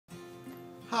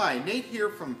Hi, Nate here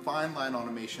from Fine Line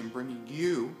Automation bringing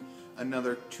you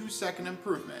another 2-second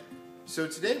improvement. So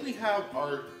today we have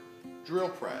our drill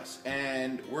press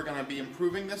and we're going to be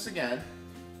improving this again.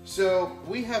 So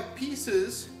we have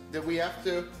pieces that we have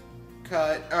to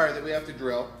cut, or that we have to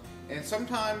drill, and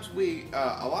sometimes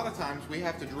a lot of times we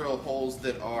have to drill holes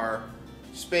that are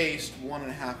spaced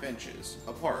 1.5 inches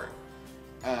apart.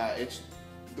 It's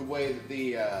the way that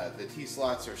the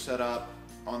T-slots are set up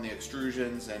on the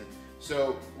extrusions, and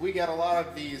so we got a lot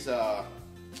of these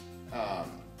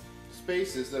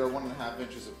spaces that are 1.5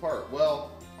 inches apart.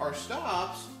 Well, our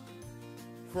stops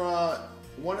from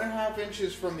 1.5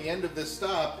 inches from the end of this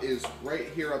stop is right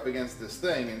here up against this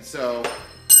thing, and so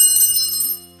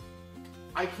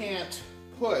I can't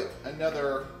put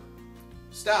another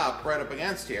stop right up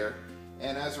against here,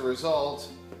 and as a result,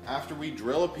 after we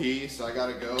drill a piece, I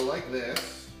gotta go like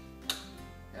this,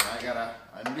 and I gotta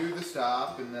undo the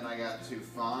stop, and then I got to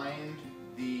find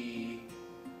the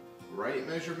right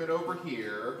measurement over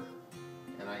here,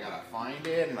 and I gotta find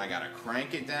it, and I gotta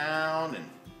crank it down, and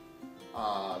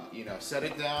set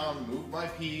it down, move my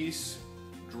piece,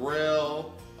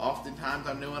 drill. Oftentimes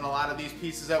I'm doing a lot of these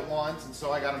pieces at once, and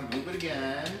so I gotta move it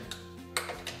again,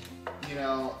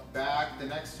 back the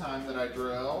next time that I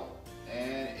drill,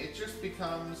 and it just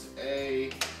becomes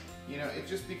a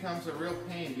real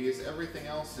pain because everything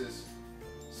else is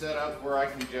set up where I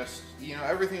can just,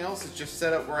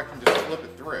 flip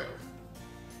it through.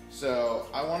 So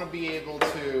I want to be able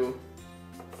to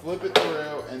flip it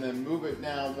through and then move it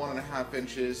down 1.5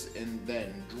 inches and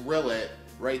then drill it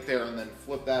right there and then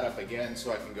flip that up again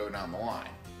so I can go down the line.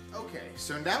 Okay,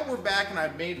 so now we're back and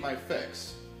I've made my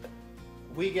fix.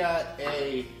 We got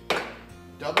a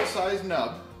double-sized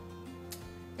nub,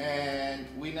 and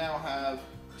we now have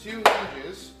 2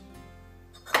 hinges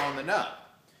on the nub.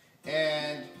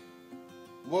 And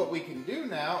what we can do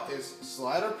now is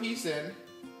slide our piece in,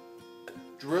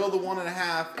 drill the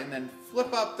 1.5, and then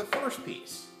flip up the first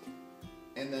piece.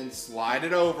 And then slide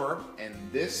it over, and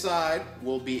this side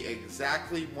will be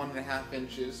exactly 1.5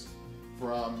 inches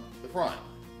from the front.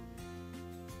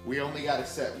 We only got to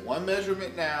set one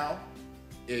measurement now.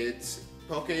 It's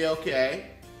okay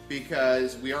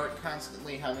because we aren't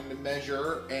constantly having to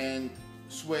measure and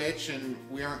switch, and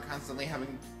we aren't constantly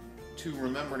having to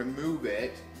remember to move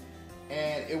it,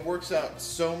 and it works out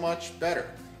so much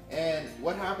better. And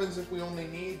what happens if we only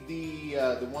need the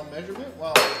one measurement?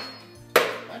 Well,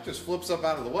 that just flips up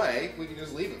out of the way. We can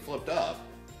just leave it flipped up.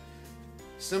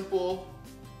 Simple,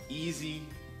 easy,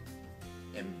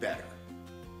 and better.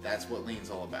 That's what Lean's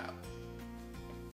all about.